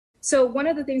So one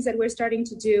of the things that we're starting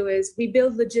to do is we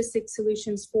build logistic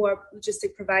solutions for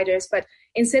logistic providers, but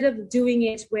instead of doing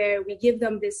it where we give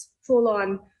them this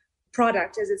full-on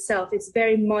product as itself, it's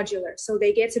very modular. So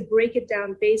they get to break it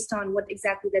down based on what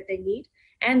exactly that they need,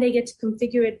 and they get to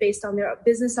configure it based on their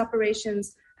business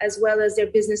operations as well as their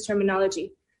business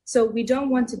terminology. So we don't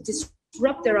want to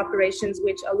disrupt their operations,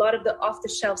 which a lot of the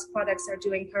off-the-shelf products are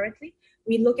doing currently.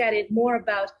 We look at it more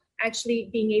about actually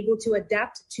being able to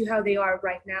adapt to how they are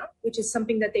right now, which is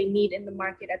something that they need in the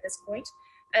market at this point,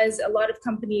 as a lot of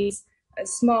companies, the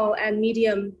small and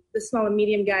medium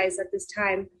guys at this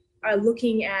time are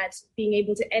looking at being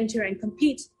able to enter and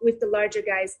compete with the larger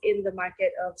guys in the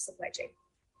market of supply chain.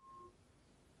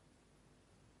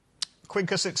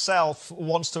 Quincus itself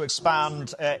wants to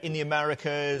expand in the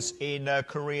Americas, in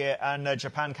Korea and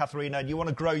Japan, Katherina, and you want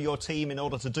to grow your team in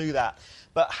order to do that.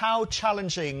 But how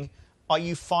challenging are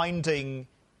you finding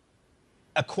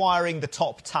acquiring the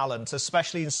top talent,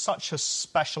 especially in such a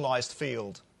specialized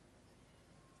field?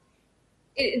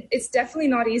 It's definitely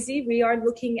not easy. We are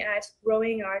looking at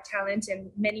growing our talent in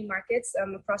many markets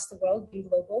across the world, being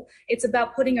global. It's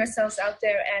about putting ourselves out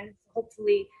there and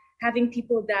hopefully having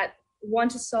people that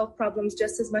want to solve problems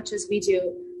just as much as we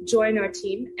do join our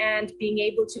team, and being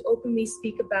able to openly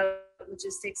speak about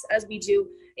logistics as we do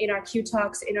in our Q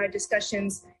talks, in our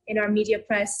discussions, in our media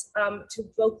press, to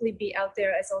vocally be out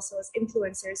there as also as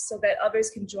influencers so that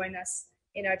others can join us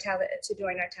in our talent, to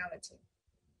join our talent team.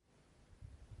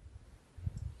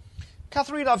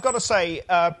 Katherina, I've got to say,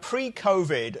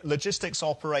 pre-COVID, logistics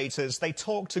operators, they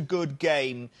talked a good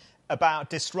game about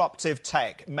disruptive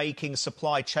tech, making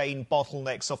supply chain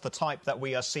bottlenecks of the type that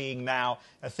we are seeing now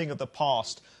a thing of the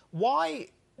past. Why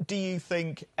do you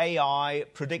think AI,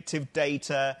 predictive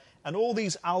data, and all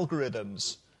these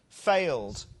algorithms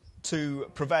failed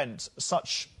to prevent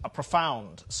such a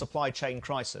profound supply chain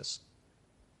crisis?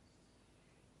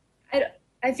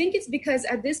 I think it's because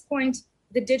at this point,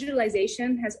 the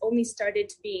digitalization has only started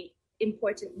to be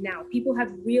important now. People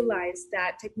have realized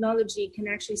that technology can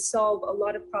actually solve a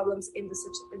lot of problems in the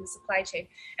supply chain.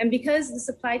 And because the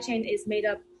supply chain is made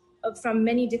up from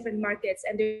many different markets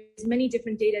and there's many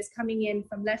different data coming in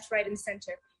from left, right, and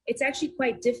center, it's actually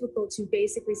quite difficult to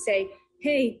basically say,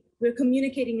 hey, we're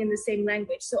communicating in the same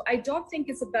language. So I don't think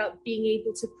it's about being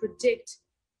able to predict.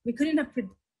 We couldn't have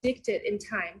predicted in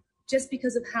time just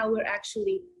because of how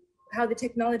the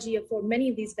technology for many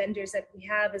of these vendors that we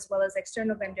have, as well as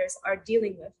external vendors, are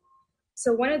dealing with.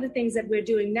 So one of the things that we're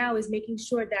doing now is making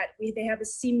sure that they have a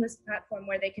seamless platform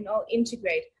where they can all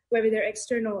integrate, whether they're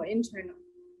external or internal.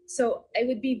 So it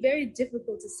would be very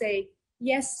difficult to say,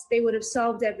 yes, they would have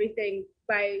solved everything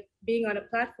by being on a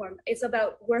platform. It's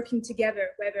about working together,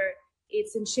 whether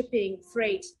it's in shipping,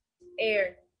 freight,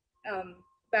 air,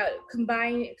 about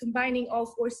combining all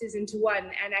forces into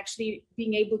one and actually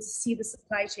being able to see the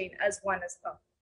supply chain as one as well.